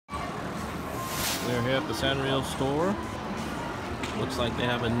We're here at the Sanrio Store. Looks like they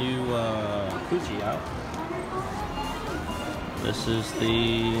have a new Kuji out. This is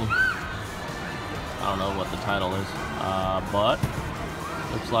the, I don't know what the title is, but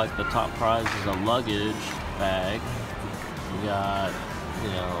looks like the top prize is a luggage bag. We got, you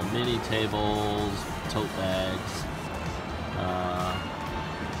know, mini tables, tote bags,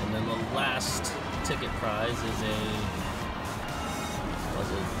 and then the last ticket prize is a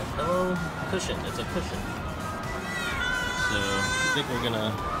pillow? Cushion. It's a cushion. So I think we're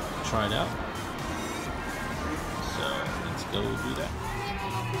gonna try it out. So let's go do that.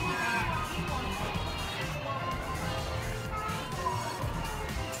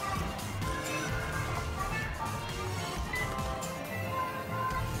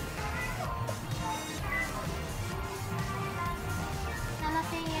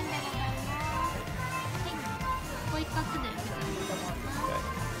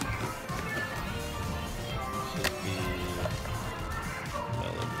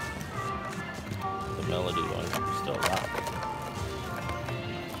 Melody one still loud.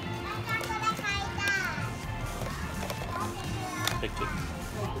 Pick two.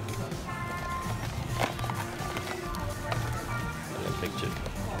 And then pick two.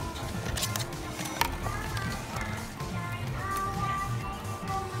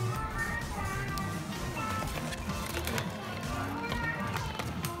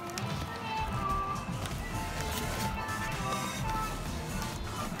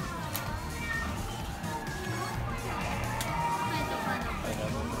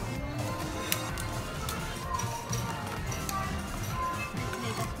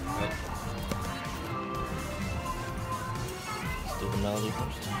 Do the melody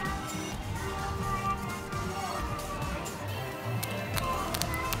first.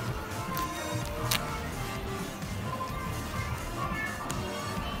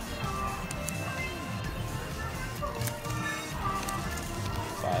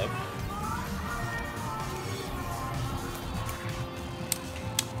 Five.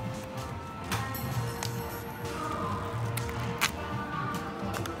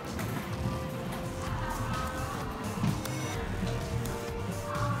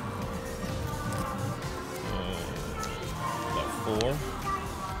 Four.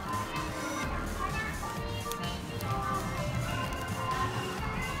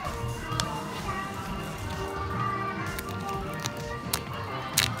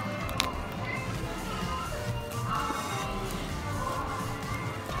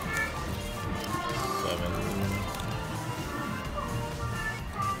 Seven.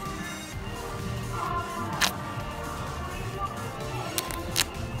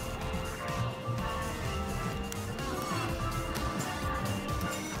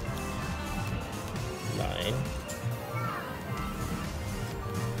 Nine.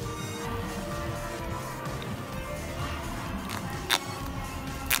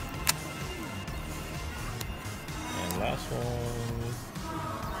 And last one.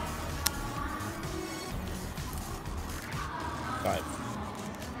 Five.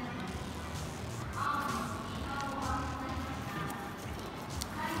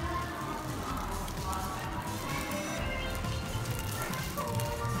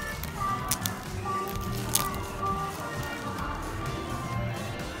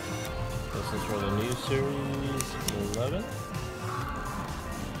 This is for the new series 11.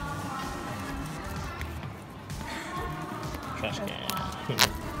 Trash can.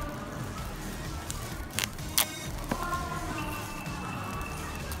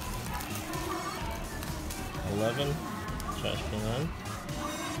 11. Trash can.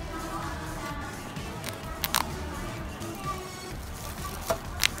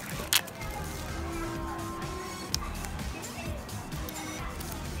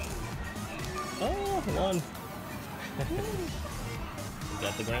 Oh, one. We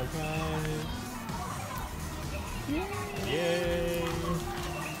got the grand prize. Yay!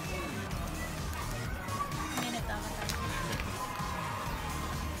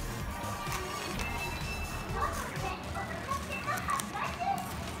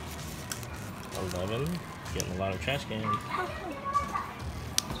 Getting a lot of trash cans.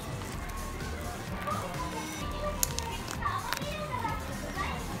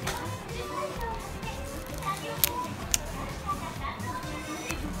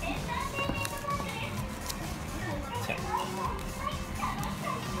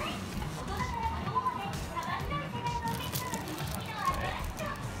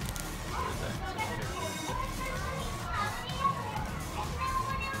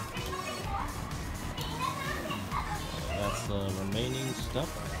 That's the remaining stuff.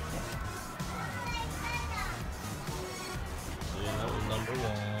 So yeah, that was number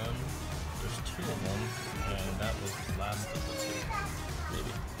one. There's two. 2 of them, and that was the last of the 2,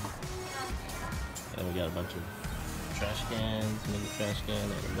 maybe. And we got a bunch of trash cans, mini trash can,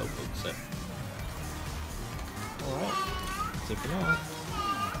 and a notebook set. Alright, that's it for now.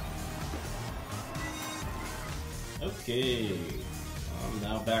 Okay, I'm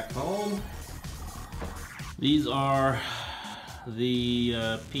now back home. These are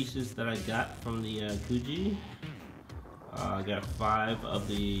the pieces that I got from the Kuji. I got 5 of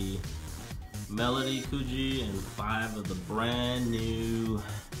the Melody Kuji and 5 of the brand new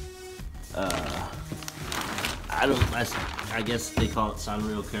I guess they call it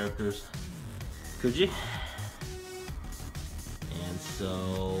Sanrio characters Kuji. And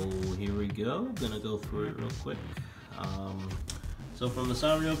so here we go. Gonna go through it real quick. So from the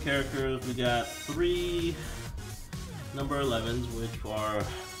Sanrio characters, we got 3 number 11s, which are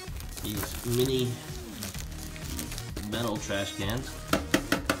these mini metal trash cans.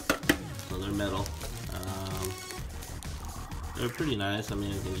 So they're metal. They're pretty nice. I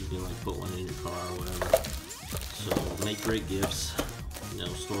mean, I think you can like put one in your car or whatever. So make great gifts, you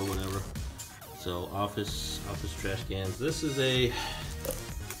know, store whatever. So office trash cans. This is I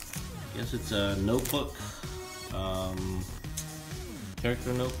guess it's a notebook,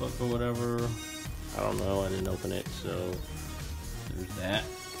 character notebook or whatever. I don't know, I didn't open it, so there's that.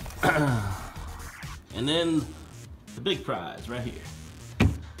 And then the big prize right here.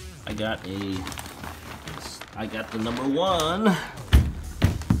 I got the number 1.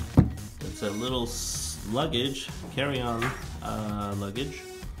 It's a little luggage, carry-on luggage.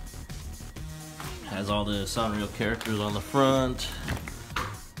 Has all the Sanrio characters on the front.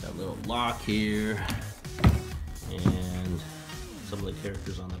 Got a little lock here, and some of the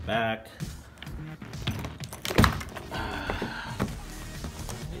characters on the back.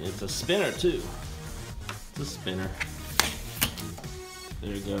 And it's a spinner too. It's a spinner.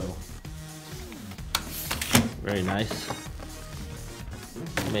 There you go. Very nice.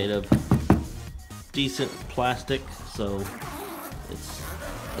 Made of decent plastic, so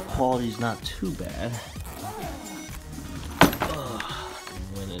the quality's not too bad.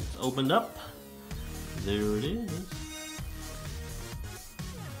 When it's opened up, there it is.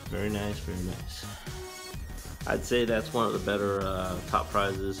 Very nice, very nice. I'd say that's one of the better top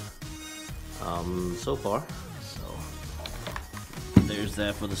prizes so far. So there's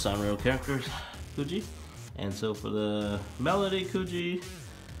that for the Sanrio characters Kuji. And so for the Melody Kuji,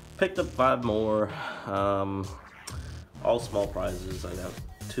 picked up 5 more, all small prizes. I got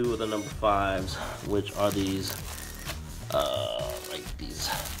 2 of the number 5s, which are these, like these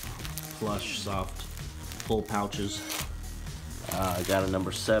plush, soft, full pouches. I got a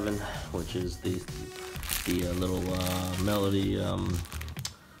number 7, which is the little Melody, I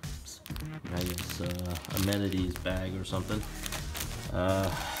guess amenities bag or something.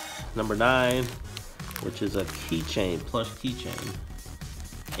 Number 9, which is a keychain, plush keychain.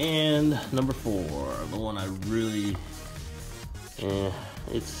 And number 4, the one I really,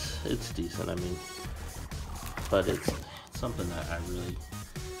 it's decent. I mean, but it's something that I really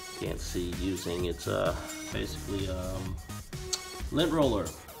can't see using. It's basically lint roller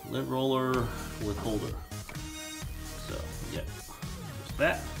with holder. So yeah, just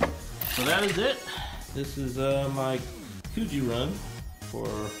that. So that is it. This is my Kuji run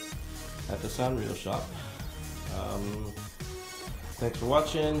at the Sanrio shop. Thanks for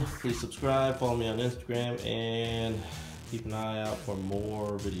watching. Please subscribe, follow me on Instagram, and keep an eye out for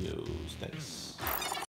more videos. Thanks.